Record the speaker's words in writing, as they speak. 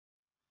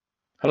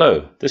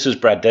Hello, this is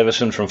Brad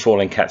Deveson from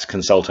Falling Cats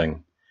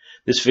Consulting.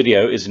 This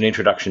video is an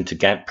introduction to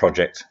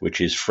GanttProject, which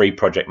is free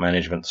project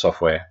management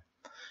software.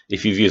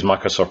 If you've used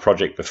Microsoft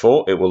Project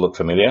before, it will look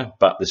familiar,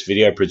 but this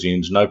video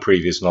presumes no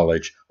previous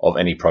knowledge of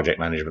any project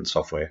management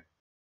software.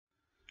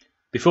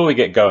 Before we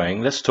get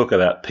going, let's talk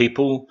about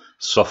people,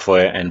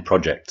 software, and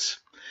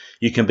projects.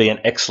 You can be an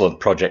excellent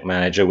project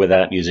manager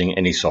without using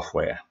any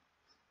software.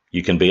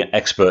 You can be an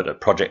expert at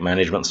project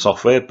management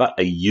software, but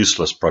a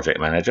useless project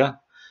manager.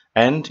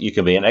 And you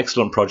can be an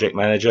excellent project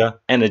manager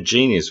and a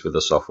genius with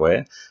the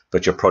software,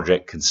 but your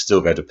project can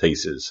still go to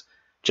pieces.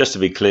 Just to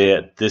be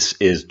clear, this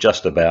is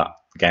just about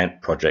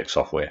GanttProject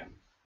software.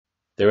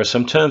 There are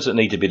some terms that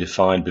need to be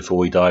defined before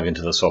we dive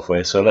into the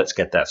software, so let's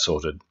get that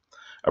sorted.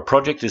 A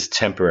project is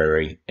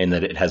temporary in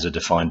that it has a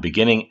defined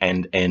beginning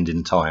and end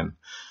in time,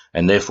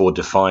 and therefore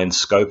defined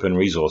scope and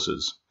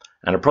resources.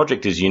 And a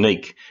project is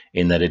unique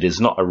in that it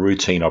is not a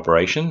routine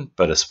operation,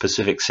 but a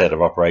specific set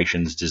of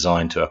operations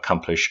designed to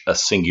accomplish a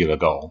singular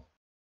goal.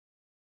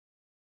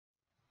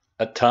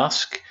 A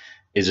task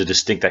is a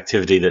distinct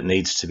activity that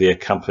needs to be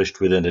accomplished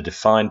within a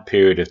defined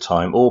period of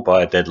time or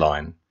by a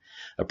deadline.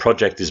 A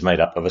project is made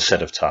up of a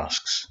set of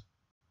tasks.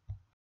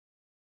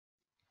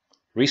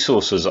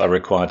 Resources are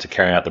required to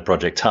carry out the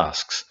project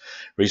tasks.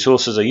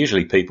 Resources are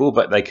usually people,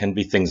 but they can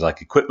be things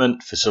like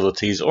equipment,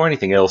 facilities, or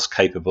anything else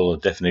capable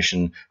of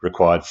definition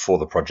required for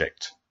the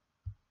project.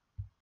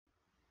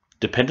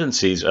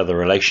 Dependencies are the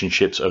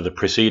relationships of the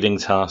preceding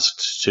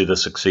tasks to the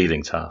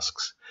succeeding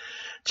tasks.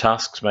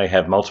 Tasks may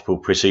have multiple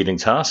preceding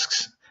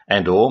tasks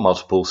and/or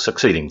multiple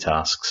succeeding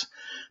tasks.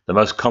 The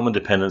most common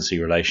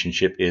dependency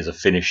relationship is a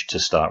finish to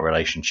start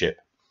relationship.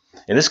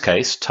 In this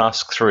case,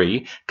 task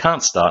 3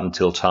 can't start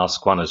until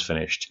task 1 is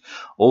finished.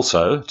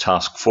 Also,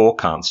 task 4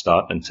 can't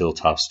start until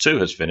task 2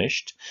 has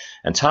finished,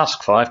 and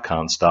task 5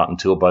 can't start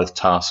until both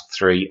task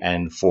 3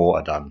 and 4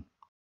 are done.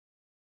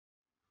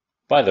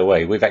 By the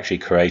way, we've actually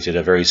created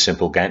a very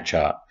simple Gantt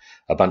chart,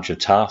 a bunch of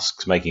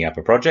tasks making up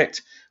a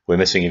project. We're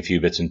missing a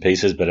few bits and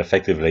pieces, but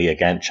effectively a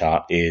Gantt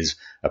chart is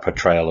a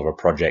portrayal of a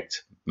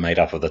project made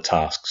up of the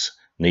tasks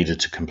needed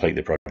to complete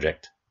the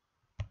project.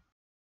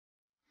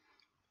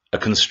 A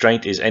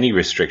constraint is any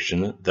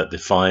restriction that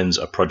defines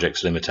a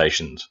project's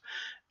limitations.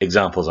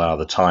 Examples are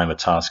the time a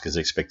task is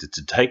expected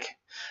to take.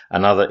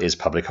 Another is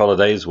public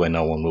holidays where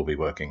no one will be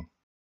working.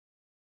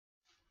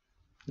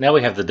 Now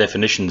we have the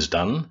definitions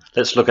done,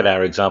 let's look at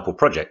our example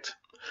project.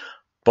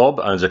 Bob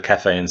owns a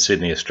cafe in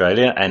Sydney,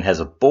 Australia, and has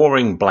a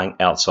boring blank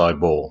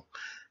outside wall.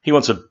 He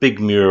wants a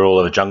big mural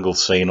of a jungle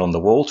scene on the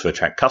wall to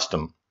attract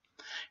custom.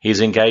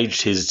 He's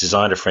engaged his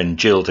designer friend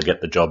Jill to get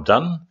the job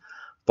done.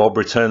 Bob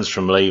returns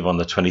from leave on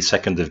the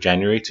 22nd of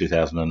January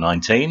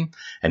 2019,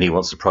 and he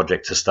wants the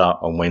project to start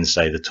on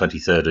Wednesday the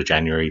 23rd of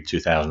January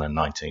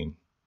 2019.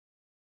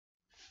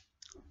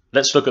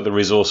 Let's look at the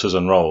resources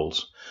and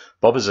roles.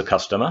 Bob is a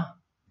customer.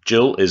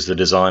 Jill is the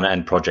designer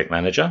and project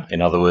manager.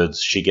 In other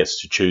words, she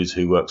gets to choose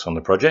who works on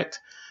the project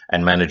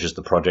and manages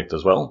the project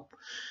as well.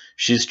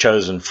 She's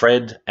chosen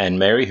Fred and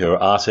Mary, who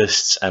are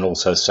artists, and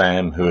also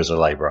Sam, who is a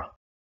labourer.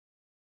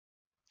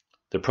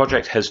 The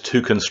project has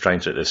two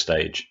constraints at this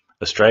stage.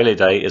 Australia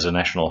Day is a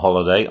national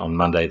holiday on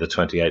Monday the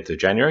 28th of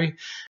January,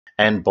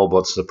 and Bob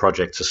wants the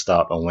project to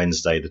start on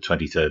Wednesday the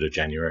 23rd of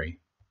January.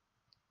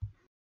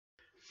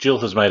 Jill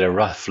has made a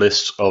rough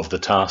list of the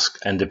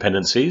tasks and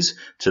dependencies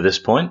to this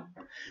point.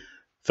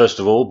 First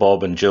of all,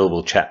 Bob and Jill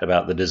will chat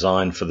about the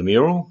design for the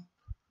mural.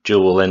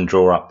 Jill will then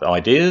draw up the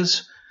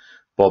ideas.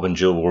 Bob and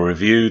Jill will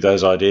review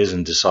those ideas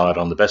and decide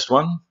on the best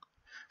one.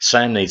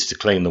 Sam needs to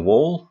clean the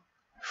wall.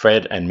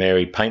 Fred and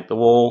Mary paint the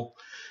wall.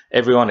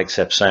 Everyone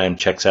except Sam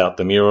checks out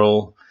the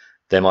mural.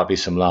 There might be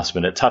some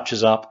last-minute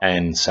touches up,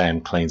 and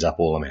Sam cleans up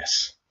all the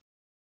mess.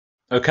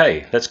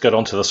 Okay, let's get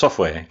on to the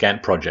software,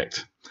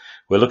 GanttProject.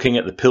 We're looking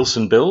at the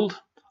Pilsen build.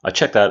 I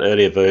checked out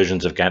earlier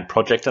versions of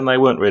GanttProject and they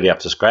weren't really up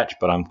to scratch,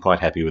 but I'm quite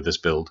happy with this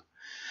build.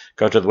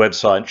 Go to the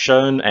website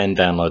shown and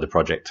download the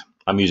project.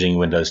 I'm using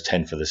Windows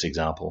 10 for this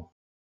example.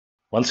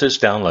 Once it's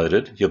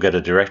downloaded, you'll get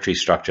a directory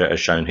structure as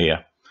shown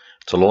here.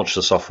 To launch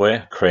the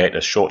software, create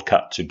a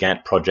shortcut to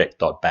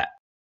ganttproject.bat.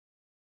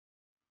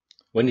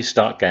 When you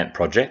start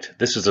GanttProject,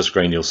 this is the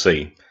screen you'll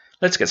see.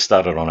 Let's get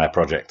started on our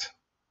project.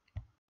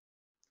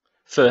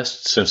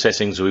 First, some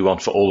settings we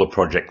want for all the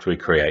projects we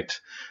create.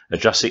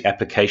 Adjust the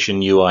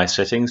application UI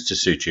settings to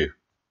suit you.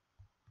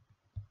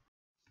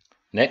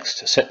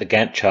 Next, set the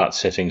Gantt chart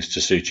settings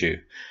to suit you.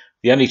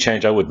 The only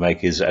change I would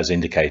make is as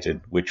indicated,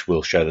 which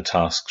will show the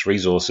task's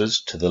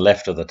resources to the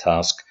left of the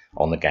task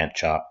on the Gantt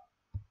chart.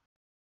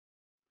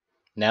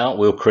 Now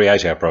we'll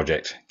create our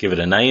project. Give it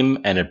a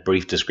name and a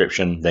brief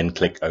description, then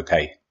click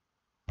OK.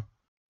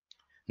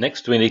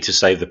 Next, we need to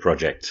save the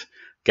project.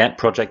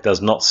 GanttProject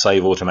does not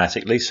save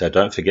automatically, so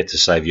don't forget to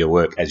save your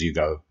work as you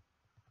go.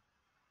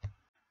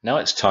 Now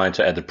it's time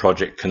to add the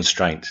project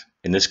constraint.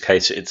 In this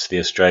case, it's the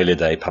Australia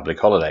Day public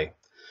holiday.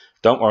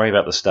 Don't worry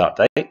about the start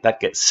date.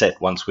 That gets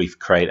set once we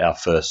create our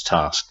first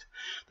task.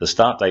 The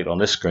start date on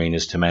this screen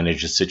is to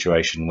manage a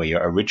situation where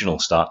your original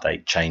start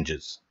date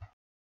changes.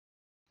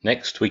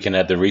 Next, we can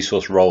add the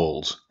resource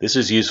roles. This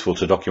is useful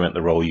to document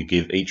the role you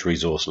give each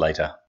resource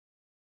later.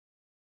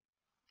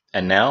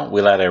 And now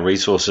we'll add our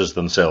resources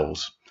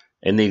themselves.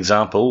 In the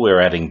example, we're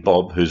adding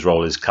Bob, whose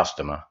role is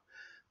customer.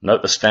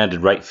 Note the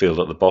standard rate field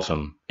at the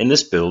bottom. In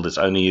this build, it's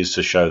only used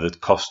to show the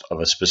cost of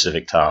a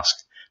specific task.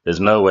 There's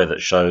nowhere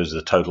that shows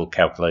the total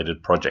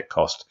calculated project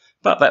cost,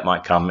 but that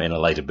might come in a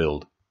later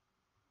build.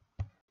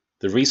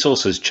 The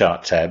Resources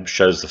Chart tab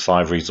shows the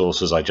 5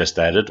 resources I just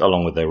added,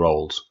 along with their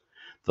roles.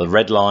 The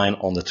red line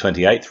on the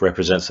 28th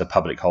represents the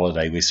public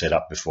holiday we set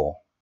up before.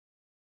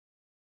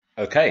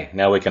 Okay,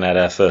 now we can add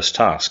our first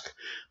task.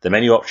 The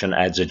menu option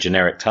adds a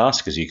generic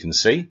task, as you can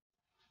see.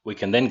 We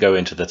can then go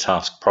into the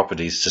task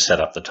properties to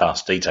set up the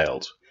task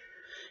details.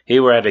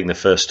 Here we're adding the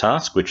first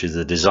task, which is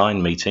the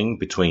design meeting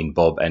between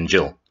Bob and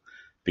Jill.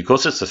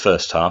 Because it's the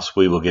first task,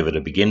 we will give it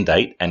a begin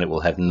date and it will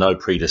have no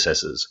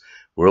predecessors.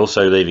 We're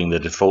also leaving the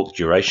default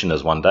duration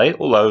as 1 day,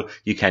 although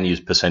you can use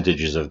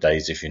percentages of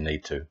days if you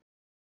need to.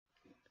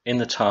 In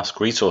the Task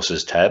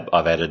Resources tab,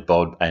 I've added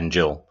Bob and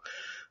Jill.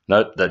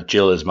 Note that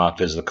Jill is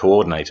marked as the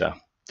coordinator.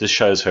 This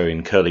shows her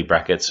in curly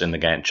brackets in the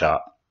Gantt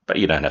chart, but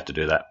you don't have to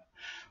do that.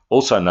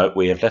 Also note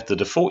we have left the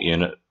default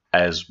unit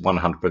as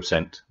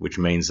 100%, which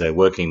means they're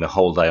working the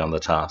whole day on the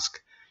task.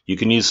 You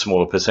can use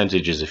smaller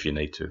percentages if you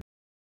need to.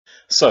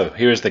 So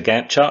here is the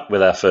Gantt chart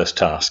with our first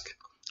task.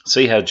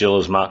 See how Jill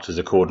is marked as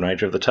the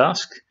coordinator of the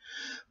task?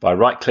 By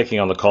right-clicking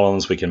on the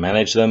columns we can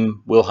manage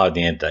them. We'll hide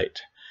the end date.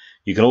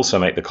 You can also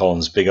make the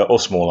columns bigger or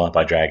smaller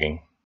by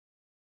dragging.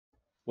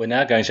 We're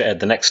now going to add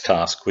the next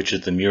task, which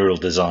is the mural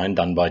design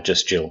done by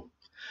just Jill.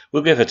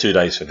 We'll give her 2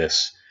 days for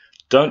this.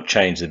 Don't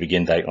change the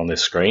begin date on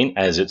this screen,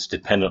 as it's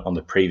dependent on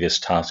the previous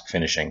task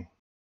finishing.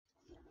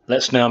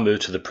 Let's now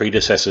move to the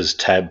Predecessors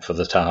tab for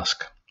the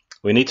task.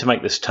 We need to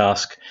make this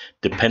task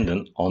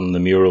dependent on the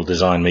mural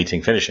design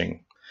meeting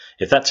finishing.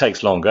 If that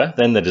takes longer,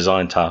 then the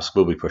design task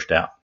will be pushed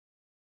out.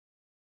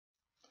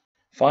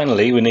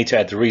 Finally, we need to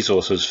add the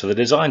resources for the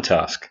design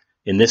task.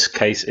 In this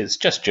case, it's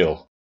just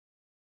Jill.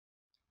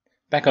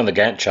 Back on the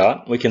Gantt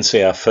chart, we can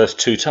see our first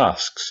 2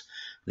 tasks.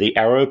 The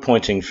arrow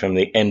pointing from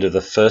the end of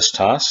the first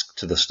task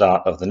to the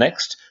start of the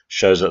next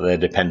shows that they're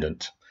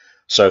dependent.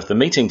 So if the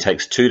meeting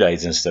takes 2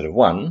 days instead of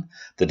 1,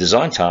 the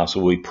design task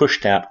will be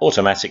pushed out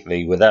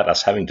automatically without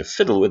us having to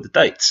fiddle with the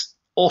dates.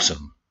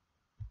 Awesome!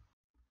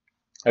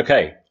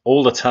 Okay,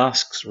 all the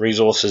tasks,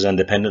 resources and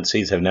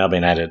dependencies have now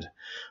been added.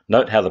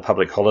 Note how the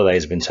public holiday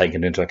has been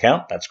taken into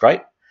account. That's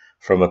great.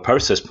 From a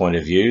process point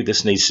of view,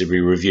 this needs to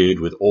be reviewed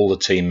with all the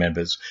team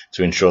members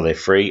to ensure they're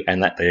free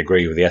and that they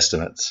agree with the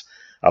estimates.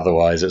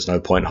 Otherwise, it's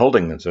no point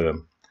holding them to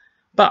them.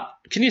 But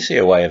can you see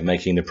a way of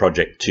making the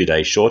project 2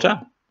 days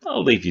shorter?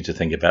 I'll leave you to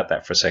think about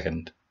that for a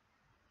second.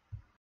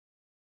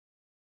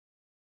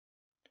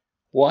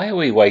 Why are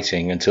we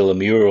waiting until a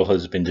mural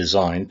has been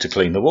designed to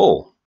clean the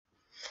wall?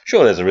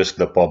 Sure, there's a risk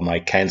that Bob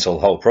may cancel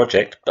the whole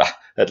project, but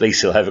at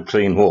least he'll have a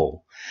clean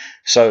wall.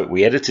 So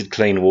we edited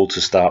clean wall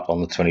to start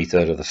on the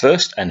 23rd of the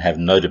 1st and have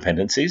no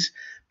dependencies,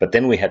 but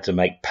then we had to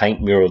make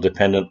paint mural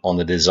dependent on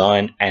the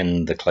design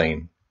and the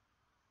clean.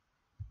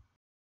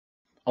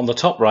 On the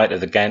top right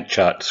of the Gantt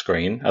chart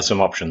screen are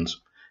some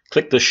options.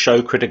 Click the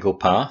Show Critical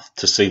Path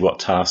to see what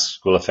tasks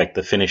will affect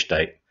the finish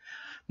date.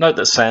 Note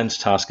that Sam's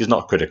task is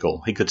not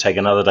critical. He could take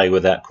another day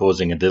without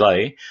causing a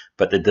delay,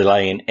 but the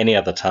delay in any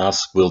other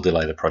task will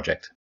delay the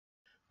project.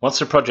 Once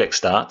the project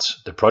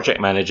starts, the project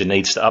manager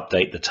needs to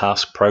update the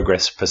task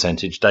progress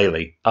percentage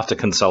daily after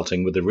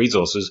consulting with the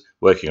resources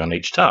working on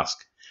each task.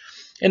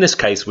 In this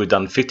case, we've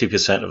done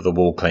 50% of the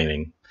wall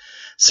cleaning.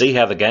 See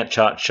how the Gantt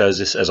chart shows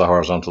this as a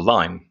horizontal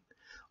line.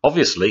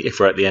 Obviously, if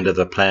we're at the end of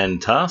the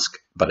planned task,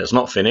 but it's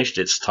not finished,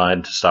 it's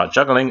time to start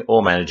juggling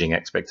or managing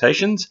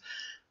expectations.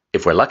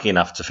 If we're lucky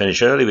enough to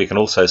finish early, we can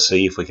also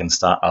see if we can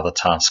start other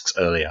tasks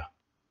earlier.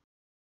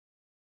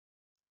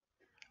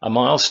 A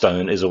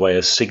milestone is a way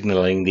of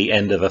signaling the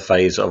end of a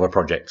phase of a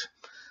project.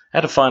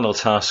 Add a final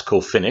task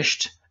called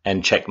Finished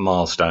and check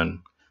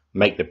Milestone.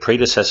 Make the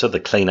predecessor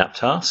the cleanup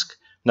task.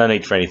 No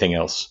need for anything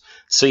else.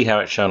 See how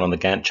it's shown on the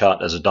Gantt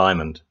chart as a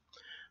diamond.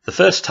 The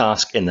first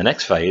task in the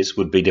next phase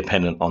would be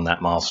dependent on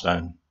that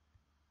milestone.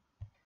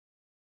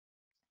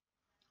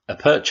 A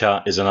PERT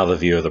chart is another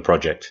view of the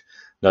project.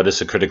 Notice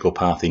the critical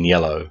path in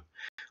yellow.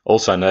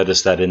 Also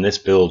notice that in this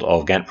build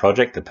of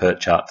GanttProject, the PERT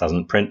chart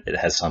doesn't print. It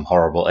has some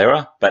horrible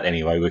error, but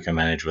anyway, we can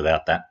manage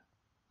without that.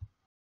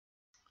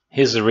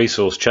 Here's the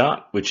resource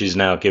chart, which is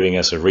now giving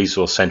us a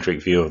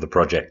resource-centric view of the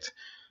project.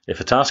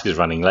 If a task is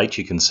running late,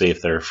 you can see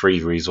if there are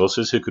free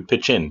resources who could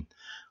pitch in.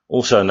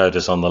 Also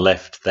notice on the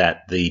left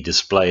that the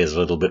display is a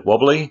little bit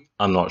wobbly.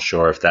 I'm not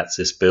sure if that's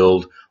this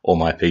build, or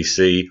my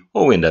PC,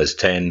 or Windows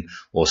 10,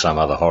 or some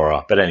other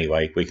horror, but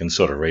anyway, we can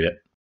sort of read it.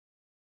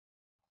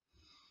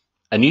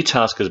 A new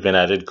task has been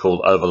added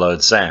called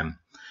Overload Sam.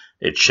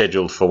 It's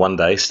scheduled for 1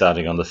 day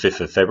starting on the 5th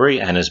of February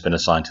and has been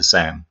assigned to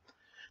Sam.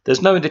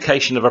 There's no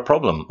indication of a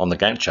problem on the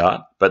Gantt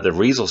chart, but the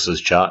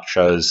resources chart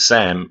shows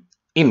Sam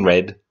in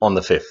red on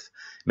the 5th,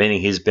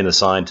 meaning he's been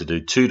assigned to do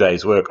 2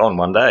 days' work on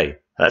 1 day.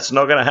 That's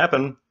not going to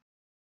happen.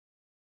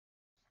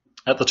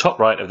 At the top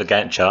right of the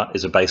Gantt chart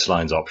is a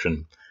baselines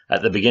option.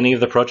 At the beginning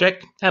of the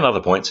project and other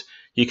points,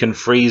 you can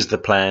freeze the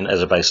plan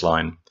as a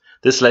baseline.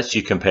 This lets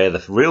you compare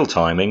the real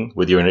timing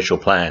with your initial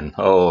plan.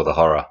 Oh, the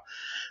horror.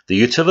 The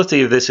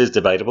utility of this is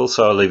debatable,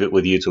 so I'll leave it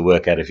with you to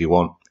work out if you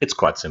want. It's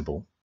quite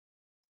simple.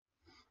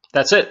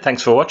 That's it.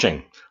 Thanks for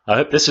watching. I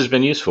hope this has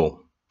been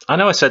useful. I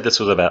know I said this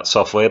was about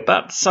software,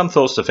 but some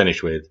thoughts to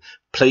finish with.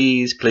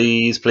 Please,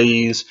 please,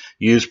 please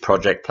use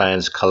project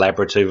plans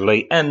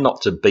collaboratively and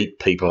not to beat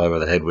people over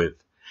the head with.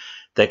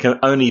 There can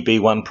only be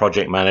one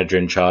project manager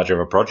in charge of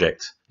a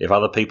project. If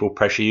other people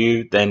pressure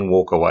you, then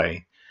walk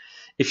away.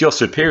 If your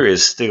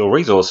superiors steal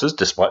resources,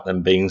 despite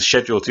them being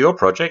scheduled to your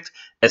project,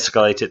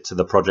 escalate it to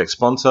the project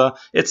sponsor.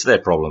 It's their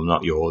problem,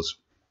 not yours.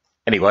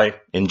 Anyway,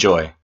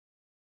 enjoy.